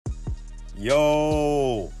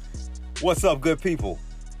Yo, what's up, good people?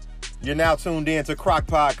 You're now tuned in to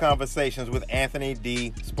Crockpot Conversations with Anthony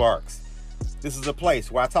D. Sparks. This is a place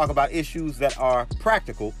where I talk about issues that are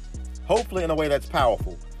practical, hopefully in a way that's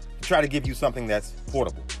powerful, to try to give you something that's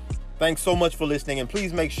portable. Thanks so much for listening, and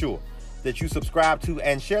please make sure that you subscribe to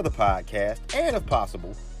and share the podcast, and if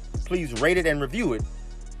possible, please rate it and review it,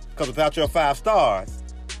 because without your 5 stars,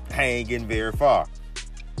 I ain't getting very far.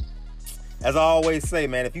 As I always say,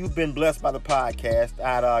 man, if you've been blessed by the podcast,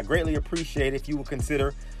 I'd greatly appreciate if you would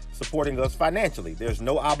consider supporting us financially. There's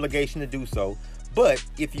no obligation to do so, but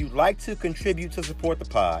if you'd like to contribute to support the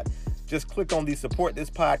pod, just click on the Support This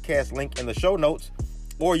Podcast link in the show notes,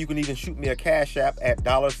 or you can even shoot me a cash app at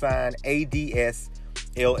 $ADS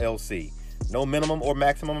LLC. No minimum or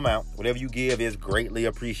maximum amount. Whatever you give is greatly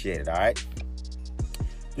appreciated, all right?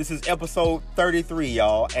 This is episode 33,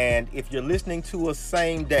 y'all, and if you're listening to us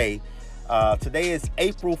same day, today is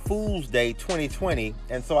April Fool's Day 2020,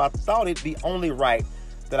 and so I thought it'd be only right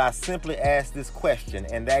that I simply ask this question,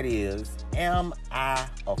 and that is, am I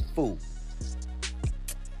a fool?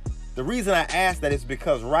 The reason I ask that is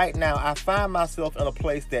because right now I find myself in a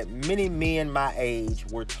place that many men my age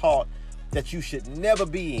were taught that you should never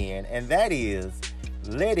be in, and that is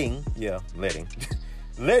letting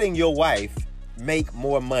your wife make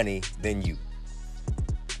more money than you.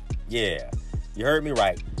 Yeah, you heard me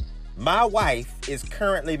right. My wife is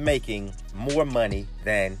currently making more money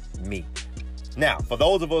than me. Now, for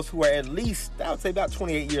those of us who are at least, I would say about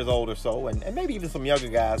 28 years old or so, and maybe even some younger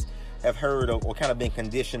guys have heard or kind of been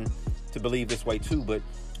conditioned to believe this way too, but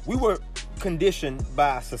we were conditioned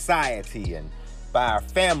by society and by our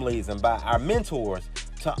families and by our mentors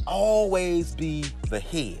to always be the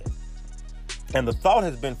head. And the thought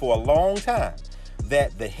has been for a long time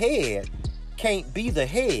that the head can't be the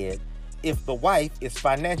head if the wife is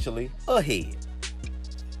financially ahead.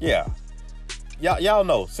 Yeah. Y'all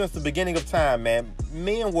know, since the beginning of time, man,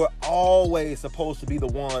 men were always supposed to be the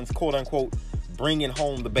ones, quote unquote, bringing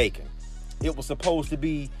home the bacon. It was supposed to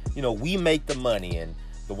be, we make the money and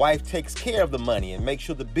the wife takes care of the money and makes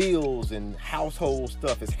sure the bills and household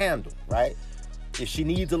stuff is handled, right? If she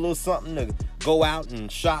needs a little something to go out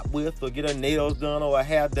and shop with or get her nails done or her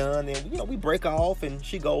hair done, then, we break off and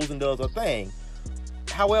she goes and does her thing.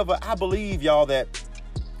 However, I believe, y'all, that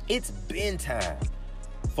it's been time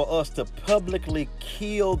for us to publicly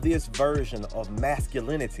kill this version of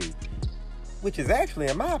masculinity, which is actually,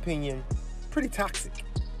 in my opinion, pretty toxic.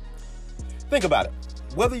 Think about it.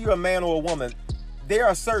 Whether you're a man or a woman, there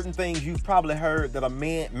are certain things you've probably heard that a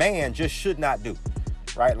man just should not do,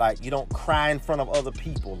 right? Like, you don't cry in front of other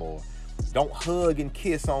people, or don't hug and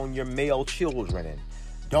kiss on your male children, and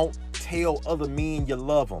don't tell other men you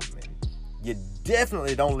love them, and you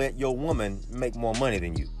definitely don't let your woman make more money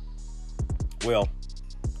than you. Well,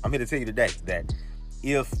 I'm here to tell you today that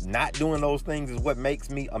if not doing those things is what makes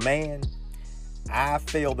me a man, I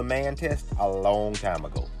failed the man test a long time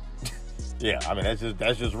ago. Yeah, I mean,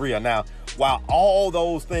 that's just real. Now, while all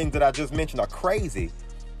those things that I just mentioned are crazy,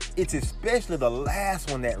 it's especially the last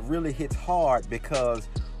one that really hits hard, because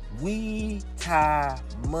we tie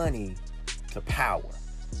money to power.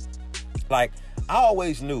 Like, I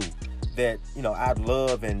always knew that, I'd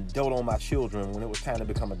love and dote on my children when it was time to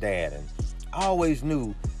become a dad. And I always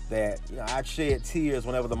knew that, I'd shed tears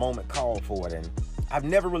whenever the moment called for it. And I've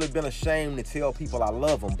never really been ashamed to tell people I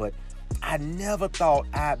love them, but I never thought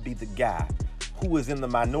I'd be the guy who was in the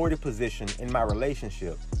minority position in my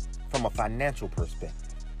relationship from a financial perspective.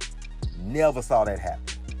 Never saw that happen.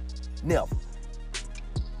 Never.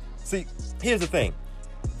 See, here's the thing.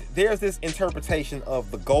 There's this interpretation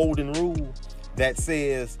of the golden rule that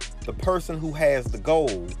says the person who has the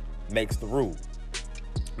gold makes the rule.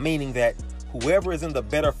 Meaning that whoever is in the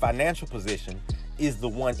better financial position is the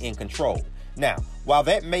one in control. Now, while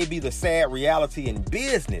that may be the sad reality in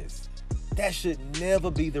business, that should never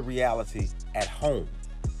be the reality at home.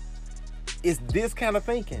 It's this kind of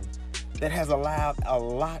thinking that has allowed a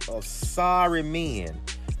lot of sorry men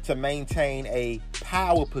to maintain a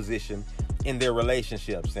power position in their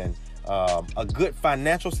relationships. And a good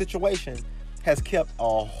financial situation has kept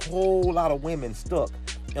a whole lot of women stuck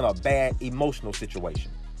in a bad emotional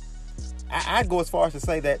situation. I'd go as far as to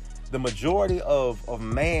say that the majority of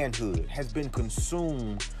manhood has been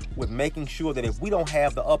consumed with making sure that if we don't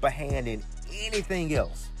have the upper hand in anything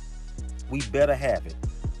else, we better have it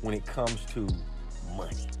when it comes to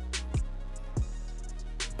money.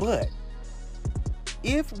 But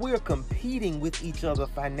if we're competing with each other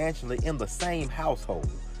financially in the same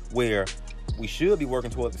household, where we should be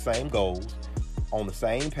working toward the same goals, on the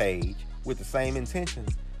same page, with the same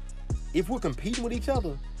intentions, if we're competing with each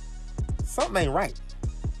other, something ain't right.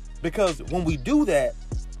 Because when we do that,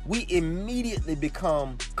 we immediately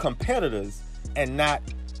become competitors and not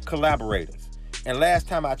collaborators. And last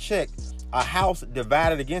time I checked, a house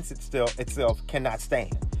divided against itself cannot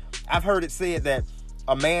stand. I've heard it said that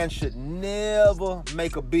a man should never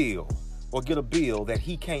make a bill or get a bill that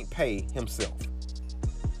he can't pay himself.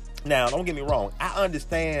 Now, don't get me wrong. I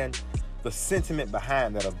understand the sentiment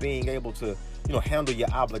behind that of being able to, handle your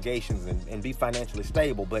obligations and be financially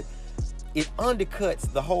stable, but it undercuts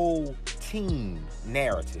the whole team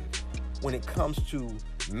narrative when it comes to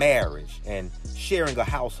marriage and sharing a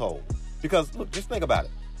household. Because look, just think about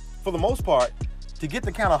it. For the most part, to get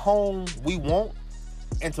the kind of home we want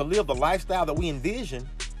and to live the lifestyle that we envision,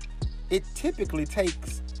 it typically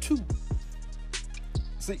takes two.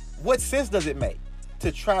 See, what sense does it make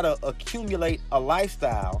to try to accumulate a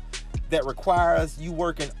lifestyle that requires you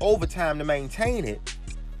working overtime to maintain it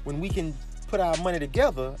when we can put our money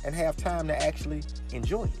together and have time to actually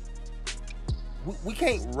enjoy it? We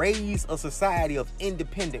can't raise a society of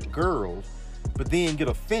independent girls but then get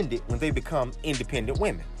offended when they become independent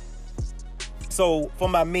women. So for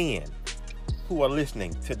my men who are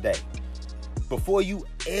listening today, before you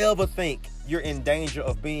ever think you're in danger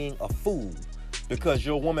of being a fool because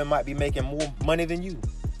your woman might be making more money than you,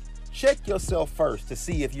 check yourself first to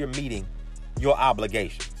see if you're meeting your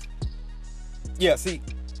obligations. Yeah, see,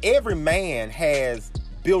 every man has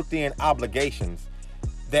built-in obligations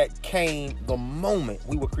that came the moment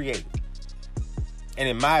we were created. And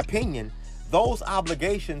in my opinion, those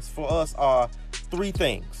obligations for us are three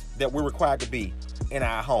things that we're required to be in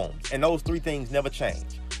our homes. And those three things never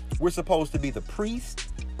change. We're supposed to be the priest,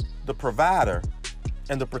 the provider,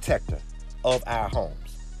 and the protector of our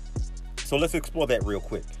homes. So let's explore that real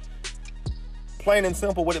quick. Plain and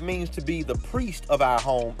simple, what it means to be the priest of our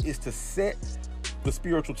home is to set the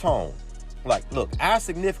spiritual tone. Like, look, our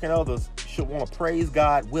significant others should want to praise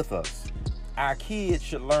God with us. Our kids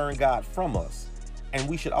should learn God from us. And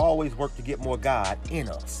we should always work to get more God in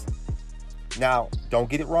us. Now, don't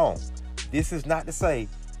get it wrong. This is not to say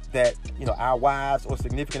that, our wives or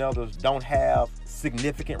significant others don't have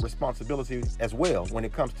significant responsibility as well when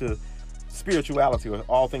it comes to spirituality or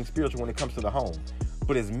all things spiritual when it comes to the home.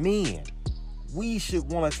 But as men, we should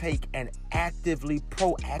want to take an actively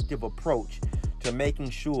proactive approach to making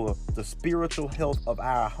sure the spiritual health of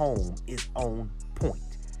our home is on point.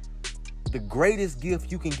 The greatest gift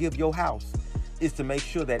you can give your house is to make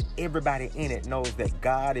sure that everybody in it knows that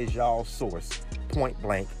God is y'all's source, point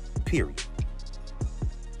blank, period.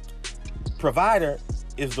 Provider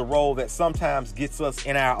is the role that sometimes gets us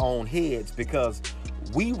in our own heads because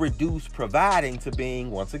we reduce providing to being,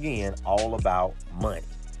 once again, all about money.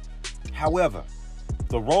 However,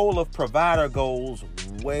 the role of provider goes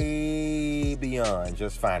way beyond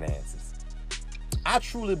just finances. I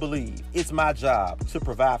truly believe it's my job to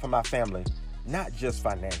provide for my family, not just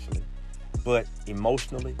financially, but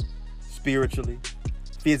emotionally, spiritually,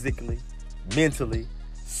 physically, mentally,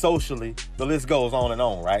 socially. The list goes on and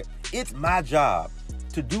on, right? It's my job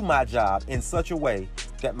to do my job in such a way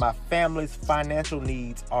that my family's financial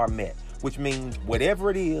needs are met, which means whatever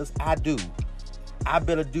it is I do, I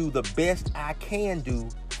better do the best I can do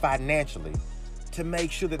financially to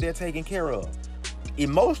make sure that they're taken care of.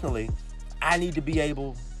 Emotionally, I need to be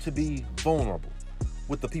able to be vulnerable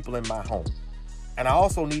with the people in my home. And I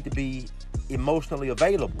also need to be emotionally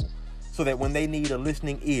available so that when they need a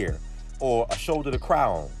listening ear or a shoulder to cry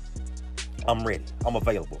on, I'm ready, I'm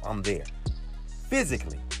available, I'm there.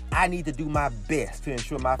 Physically, I need to do my best to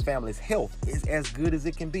ensure my family's health is as good as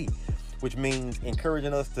it can be, which means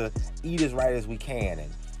encouraging us to eat as right as we can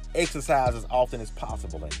and exercise as often as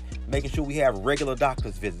possible and making sure we have regular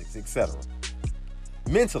doctor's visits, etc.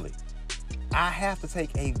 Mentally, I have to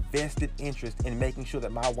take a vested interest in making sure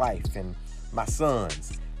that my wife and my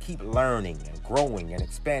sons keep learning and growing and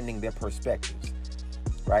expanding their perspectives,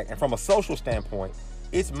 right? And from a social standpoint,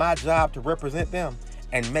 it's my job to represent them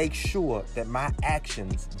and make sure that my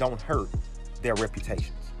actions don't hurt their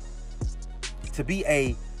reputations. To be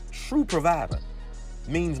a true provider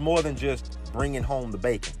means more than just bringing home the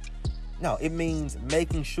bacon. No, it means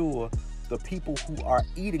making sure the people who are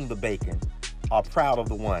eating the bacon are proud of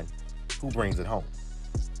the one who brings it home.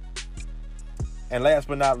 And last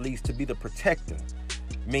but not least, to be the protector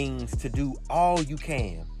means to do all you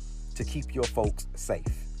can to keep your folks safe.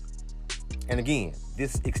 And again,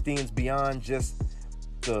 this extends beyond just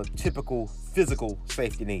the typical physical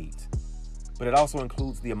safety needs, but it also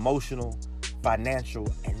includes the emotional, financial,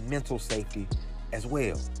 and mental safety as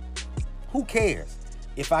well. Who cares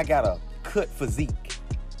if I got a cut physique,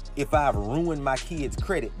 if I've ruined my kids'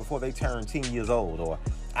 credit before they turn 10 years old, or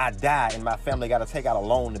I die and my family got to take out a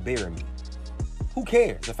loan to bury me? Who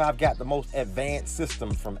cares if I've got the most advanced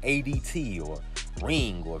system from ADT or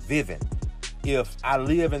Ring or Vivint if I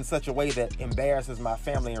live in such a way that embarrasses my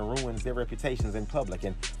family and ruins their reputations in public?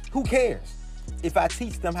 And who cares if I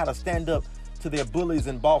teach them how to stand up to their bullies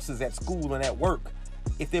and bosses at school and at work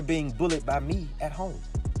if they're being bullied by me at home?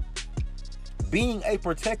 Being a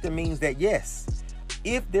protector means that, yes,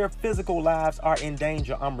 if their physical lives are in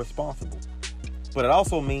danger, I'm responsible. But it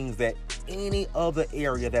also means that any other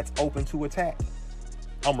area that's open to attack,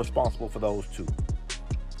 I'm responsible for those too.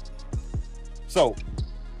 So,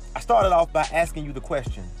 I started off by asking you the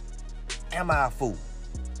question, am I a fool?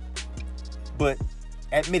 But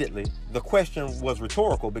admittedly, the question was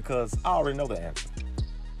rhetorical because I already know the answer.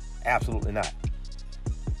 Absolutely not.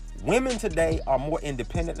 Women today are more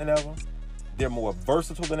independent than ever, they're more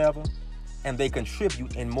versatile than ever, and they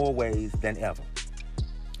contribute in more ways than ever.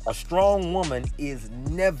 A strong woman is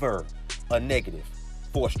never a negative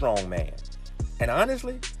for a strong man. And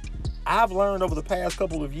honestly, I've learned over the past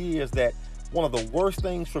couple of years that one of the worst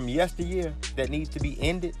things from yesteryear that needs to be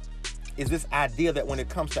ended is this idea that when it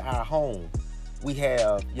comes to our home, we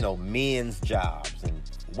have, men's jobs and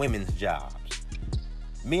women's jobs.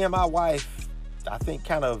 Me and my wife, I think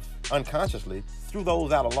kind of unconsciously, threw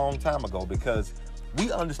those out a long time ago because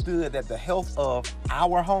we understood that the health of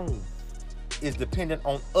our home is dependent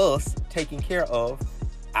on us taking care of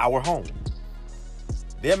our home.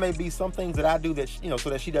 There may be some things that I do that, so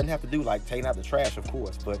that she doesn't have to do, like taking out the trash, of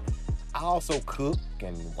course, but I also cook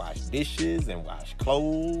and wash dishes and wash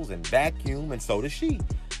clothes and vacuum, and so does she.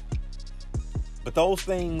 But those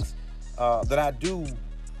things that I do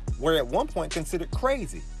were at one point considered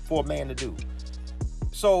crazy for a man to do.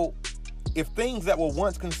 So if things that were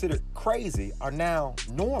once considered crazy are now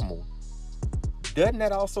normal, doesn't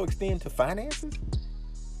that also extend to finances?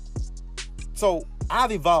 So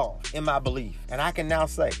I've evolved in my belief, and I can now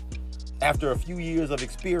say, after a few years of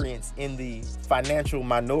experience in the financial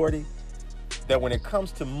minority, that when it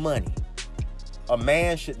comes to money, a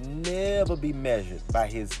man should never be measured by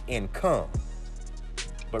his income,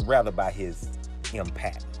 but rather by his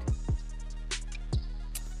impact.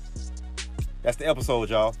 That's the episode,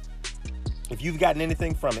 y'all. If you've gotten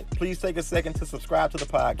anything from it, please take a second to subscribe to the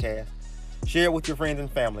podcast, share it with your friends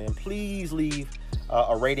and family, and please leave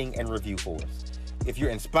a rating and review for us. If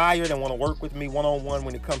you're inspired and want to work with me one-on-one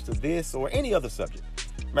when it comes to this or any other subject,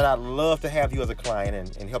 man, I'd love to have you as a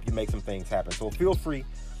client and help you make some things happen. So feel free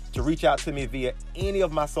to reach out to me via any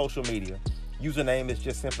of my social media. Username is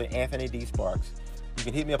just simply Anthony D. Sparks. You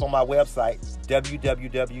can hit me up on my website,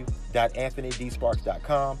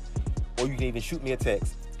 www.anthonydsparks.com, or you can even shoot me a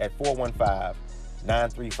text at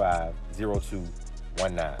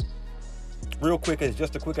 415-935-0219. Real quick, it's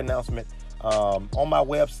just a quick announcement. On my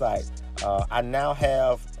website, I now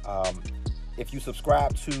have, if you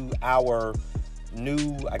subscribe to our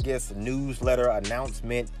new, newsletter,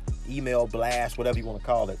 announcement, email blast, whatever you want to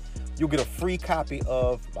call it, you'll get a free copy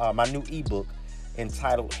of my new ebook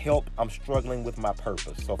entitled Help, I'm Struggling with My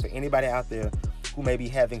Purpose. So for anybody out there who may be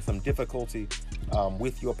having some difficulty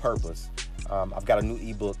with your purpose, I've got a new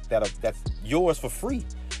ebook that's yours for free.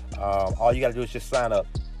 All you got to do is just sign up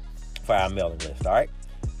for our mailing list, all right?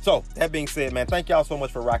 So, that being said, man, thank y'all so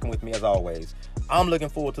much for rocking with me as always. I'm looking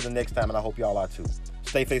forward to the next time, and I hope y'all are too.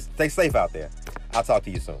 Stay safe out there. I'll talk to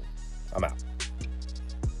you soon. I'm out.